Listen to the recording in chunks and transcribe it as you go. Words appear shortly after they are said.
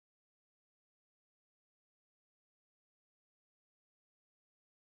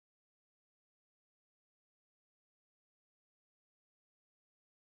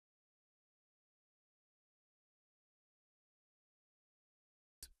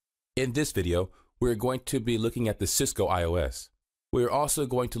In this video, we're going to be looking at the Cisco iOS. We're also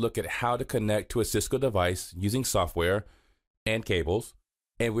going to look at how to connect to a Cisco device using software and cables,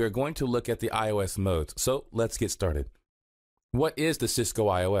 and we're going to look at the iOS modes. So let's get started. What is the Cisco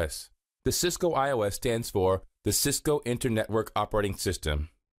iOS? The Cisco iOS stands for the Cisco Internetwork Operating System,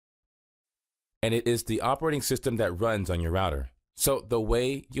 and it is the operating system that runs on your router. So the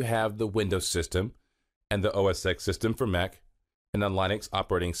way you have the Windows system and the OS X system for Mac and the Linux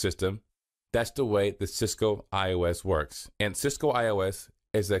operating system, that's the way the Cisco iOS works. And Cisco iOS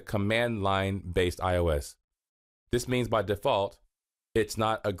is a command line based iOS. This means by default, it's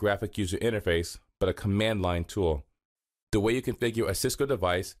not a graphic user interface, but a command line tool. The way you configure a Cisco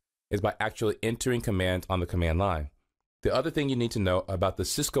device is by actually entering commands on the command line. The other thing you need to know about the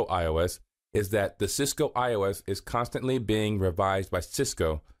Cisco iOS is that the Cisco iOS is constantly being revised by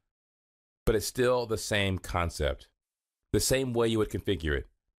Cisco, but it's still the same concept, the same way you would configure it.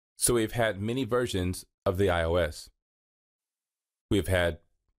 So we've had many versions of the iOS. We've had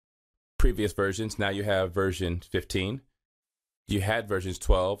previous versions. Now you have version 15. You had versions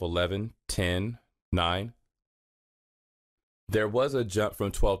 12, 11, 10, 9. There was a jump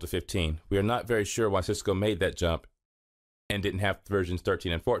from 12 to 15. We are not very sure why Cisco made that jump and didn't have versions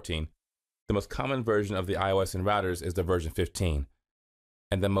 13 and 14. The most common version of the iOS in routers is the version 15.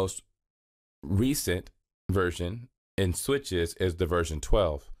 And the most recent version in switches is the version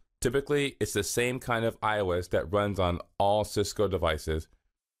 12. Typically, it's the same kind of iOS that runs on all Cisco devices,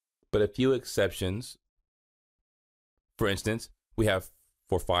 but a few exceptions. For instance, we have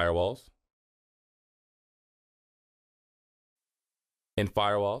for firewalls. In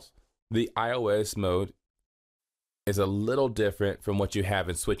firewalls, the iOS mode is a little different from what you have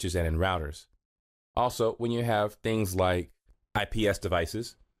in switches and in routers. Also, when you have things like IPS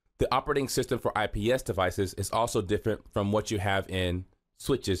devices, the operating system for IPS devices is also different from what you have in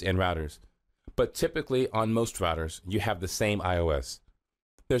switches and routers. But typically on most routers, you have the same iOS.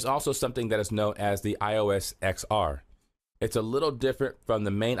 There's also something that is known as the iOS XR. It's a little different from the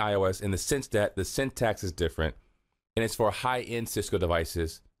main iOS in the sense that the syntax is different, and it's for high-end Cisco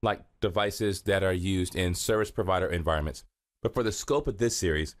devices, like devices that are used in service provider environments. But for the scope of this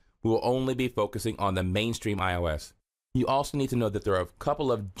series, we will only be focusing on the mainstream iOS. You also need to know that there are a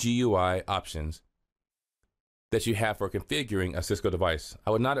couple of GUI options that you have for configuring a Cisco device.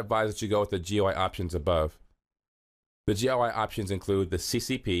 I would not advise that you go with the GUI options above. The GUI options include the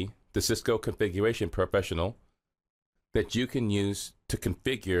CCP, the Cisco Configuration Professional, that you can use to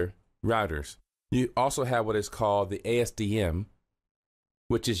configure routers. You also have what is called the ASDM,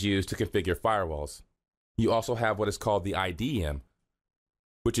 which is used to configure firewalls. You also have what is called the IDM,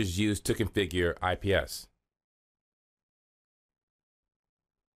 which is used to configure IPS.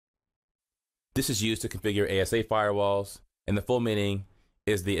 This is used to configure ASA firewalls, and the full meaning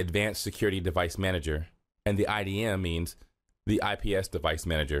is the Advanced Security Device Manager, and the IDM means the IPS Device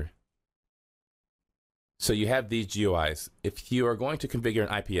Manager. So you have these GUIs. If you are going to configure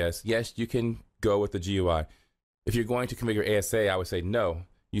an IPS, yes, you can go with the GUI. If you're going to configure ASA, I would say no,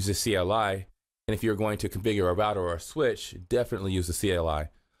 use the CLI. And if you're going to configure a router or a switch, definitely use the CLI.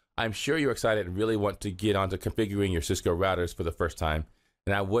 I'm sure you're excited and really want to get onto configuring your Cisco routers for the first time,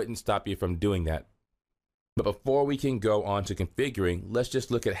 and I wouldn't stop you from doing that. But before we can go on to configuring, let's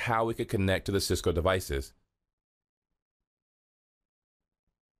just look at how we could connect to the Cisco devices.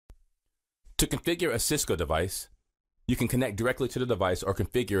 To configure a Cisco device, you can connect directly to the device or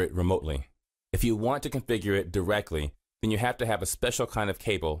configure it remotely. If you want to configure it directly, then you have to have a special kind of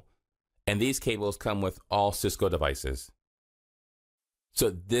cable, and these cables come with all Cisco devices. So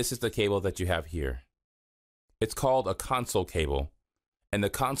this is the cable that you have here. It's called a console cable, and the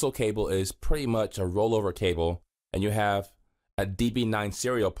console cable is pretty much a rollover cable, and you have a DB9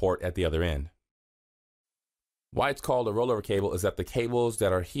 serial port at the other end. Why it's called a rollover cable is that the cables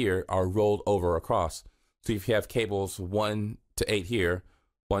that are here are rolled over across. So if you have cables 1 to 8 here,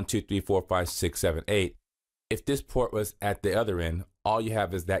 1, 2, 3, 4, 5, 6, 7, 8, if this port was at the other end, all you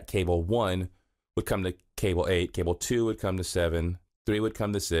have is that cable 1 would come to cable 8, cable 2 would come to 7, 3 would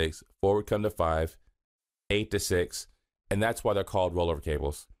come to 6, 4 would come to 5, 8 to 6, and that's why they're called rollover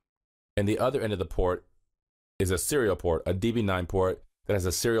cables. And the other end of the port is a serial port, a DB9 port that has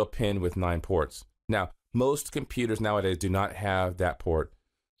a serial pin with 9 ports. Now, most computers nowadays do not have that port.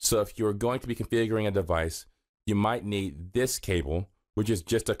 So if you're going to be configuring a device, you might need this cable, which is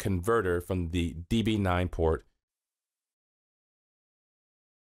just a converter from the DB9 port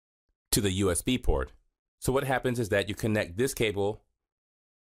to the USB port. So what happens is that you connect this cable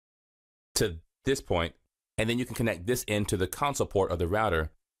to this point, and then you can connect this end to the console port of the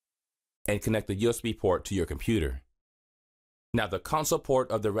router and connect the USB port to your computer. Now, the console port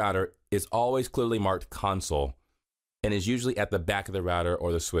of the router is always clearly marked console and is usually at the back of the router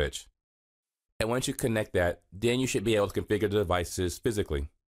or the switch. And once you connect that, then you should be able to configure the devices physically.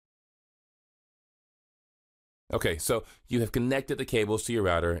 Okay, so you have connected the cables to your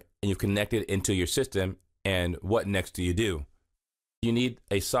router and you've connected into your system, and what next do? You need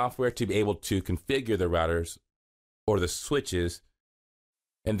a software to be able to configure the routers or the switches,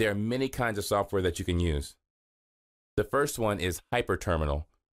 and there are many kinds of software that you can use. The first one is HyperTerminal.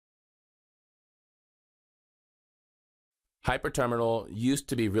 HyperTerminal used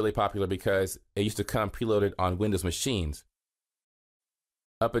to be really popular because it used to come preloaded on Windows machines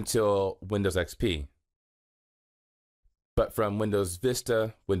up until Windows XP. But from Windows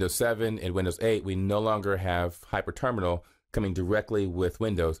Vista, Windows 7, and Windows 8, we no longer have HyperTerminal coming directly with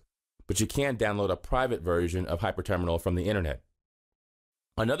Windows, but you can download a private version of HyperTerminal from the internet.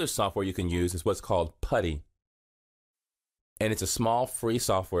 Another software you can use is what's called PuTTY. And it's a small free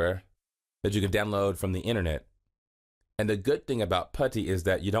software that you can download from the internet. And the good thing about PuTTY is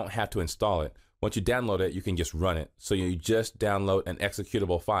that you don't have to install it. Once you download it, you can just run it. So you just download an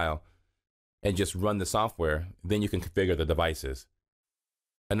executable file and just run the software. Then you can configure the devices.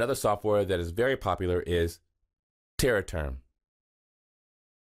 Another software that is very popular is Term.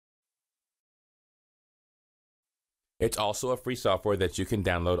 It's also a free software that you can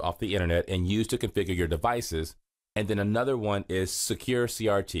download off the internet and use to configure your devices. And then another one is Secure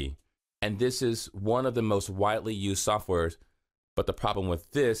CRT. And this is one of the most widely used softwares, but the problem with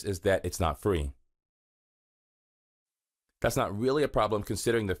this is that it's not free. That's not really a problem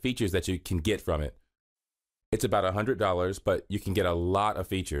considering the features that you can get from it. It's about $100, but you can get a lot of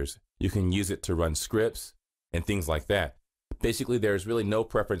features. You can use it to run scripts and things like that. Basically, there's really no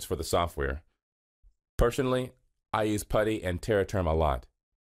preference for the software. Personally, I use PuTTY and Term a lot.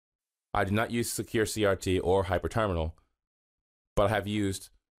 I do not use Secure CRT or HyperTerminal, but I have used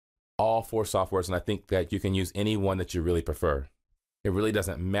all four softwares, and I think that you can use any one that you really prefer. It really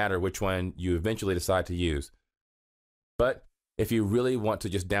doesn't matter which one you eventually decide to use. But if you really want to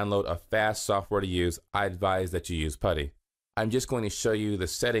just download a fast software to use, I advise that you use PuTTY. I'm just going to show you the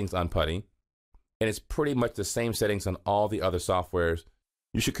settings on PuTTY, and it's pretty much the same settings on all the other softwares.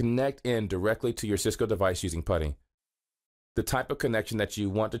 You should connect in directly to your Cisco device using PuTTY. The type of connection that you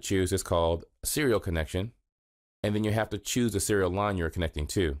want to choose is called serial connection, and then you have to choose the serial line you're connecting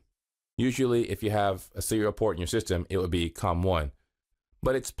to. Usually, if you have a serial port in your system, it would be COM1.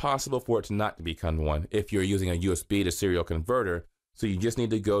 But it's possible for it to not to be COM1 if you're using a USB to serial converter, so you just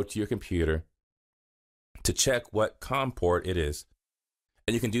need to go to your computer to check what COM port it is.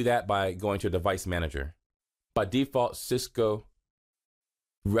 And you can do that by going to Device Manager. By default, Cisco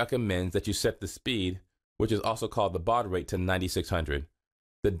recommends that you set the speed, which is also called the baud rate, to 9600,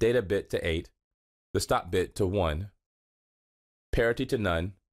 the data bit to 8, the stop bit to 1, parity to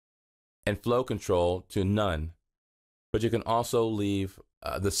none, and flow control to none. But you can also leave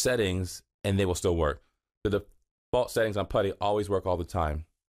the settings and they will still work. The default settings on PuTTY always work all the time.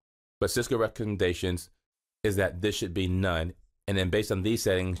 But Cisco recommendations is that this should be none. And then based on these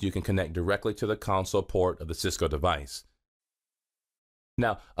settings, you can connect directly to the console port of the Cisco device.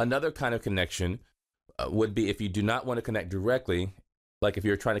 Now, another kind of connection would be if you do not want to connect directly, like if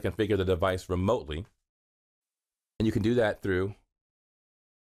you're trying to configure the device remotely, and you can do that through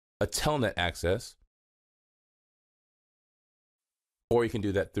a telnet access, or you can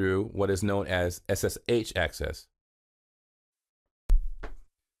do that through what is known as SSH access.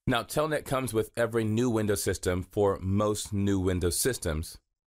 Now, telnet comes with every new Windows system. For most new Windows systems,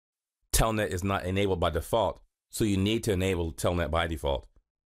 telnet is not enabled by default, so you need to enable telnet by default.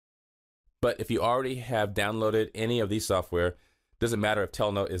 But if you already have downloaded any of these software, it doesn't matter if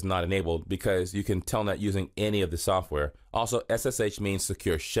telnet is not enabled because you can telnet using any of the software. Also, SSH means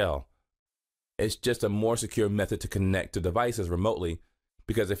secure shell. It's just a more secure method to connect to devices remotely,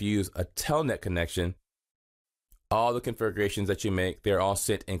 because if you use a telnet connection, all the configurations that you make, they're all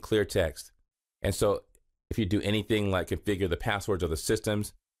sent in clear text. And so if you do anything like configure the passwords of the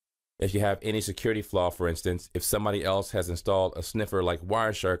systems, if you have any security flaw, for instance, if somebody else has installed a sniffer like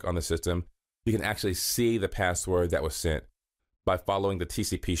Wireshark on the system, you can actually see the password that was sent by following the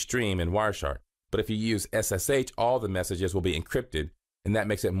TCP stream in Wireshark. But if you use SSH, all the messages will be encrypted, and that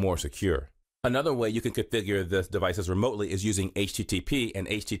makes it more secure. Another way you can configure the devices remotely is using HTTP and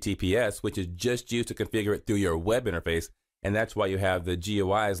HTTPS, which is just used to configure it through your web interface. And that's why you have the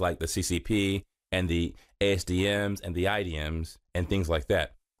GUIs like the CCP and the ASDMs and the IDMs and things like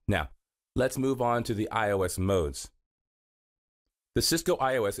that. Now, let's move on to the iOS modes. The Cisco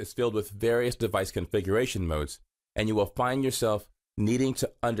iOS is filled with various device configuration modes, and you will find yourself needing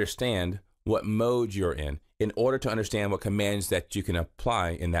to understand what mode you're in order to understand what commands that you can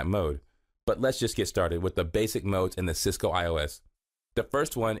apply in that mode. But let's just get started with the basic modes in the Cisco iOS. The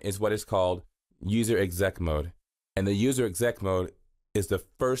first one is what is called user exec mode. And the user exec mode is the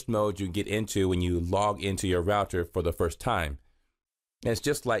first mode you get into when you log into your router for the first time. And it's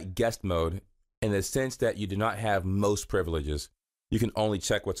just like guest mode in the sense that you do not have most privileges. You can only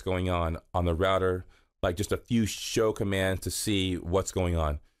check what's going on the router, like just a few show commands to see what's going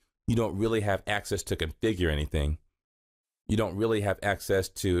on. You don't really have access to configure anything. You don't really have access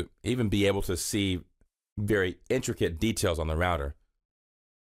to even be able to see very intricate details on the router.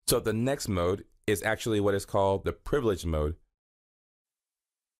 So the next mode is actually what is called the privilege mode.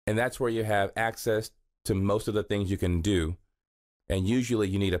 And that's where you have access to most of the things you can do. And usually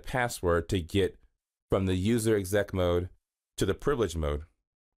you need a password to get from the user exec mode to the privilege mode.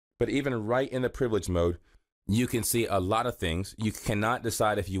 But even right in the privilege mode, you can see a lot of things. You cannot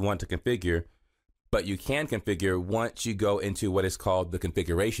decide if you want to configure, but you can configure once you go into what is called the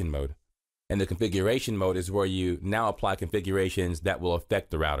configuration mode. And the configuration mode is where you now apply configurations that will affect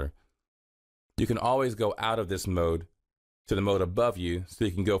the router. You can always go out of this mode to the mode above you, so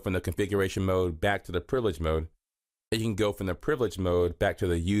you can go from the configuration mode back to the privilege mode, and you can go from the privilege mode back to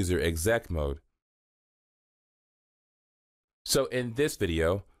the user exec mode. So in this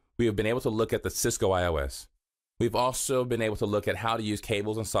video, we have been able to look at the Cisco iOS. We've also been able to look at how to use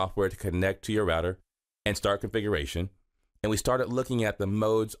cables and software to connect to your router and start configuration. And we started looking at the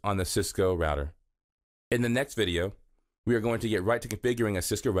modes on the Cisco router. In the next video, we are going to get right to configuring a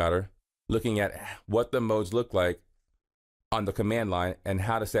Cisco router, looking at what the modes look like on the command line and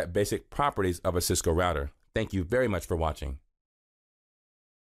how to set basic properties of a Cisco router. Thank you very much for watching.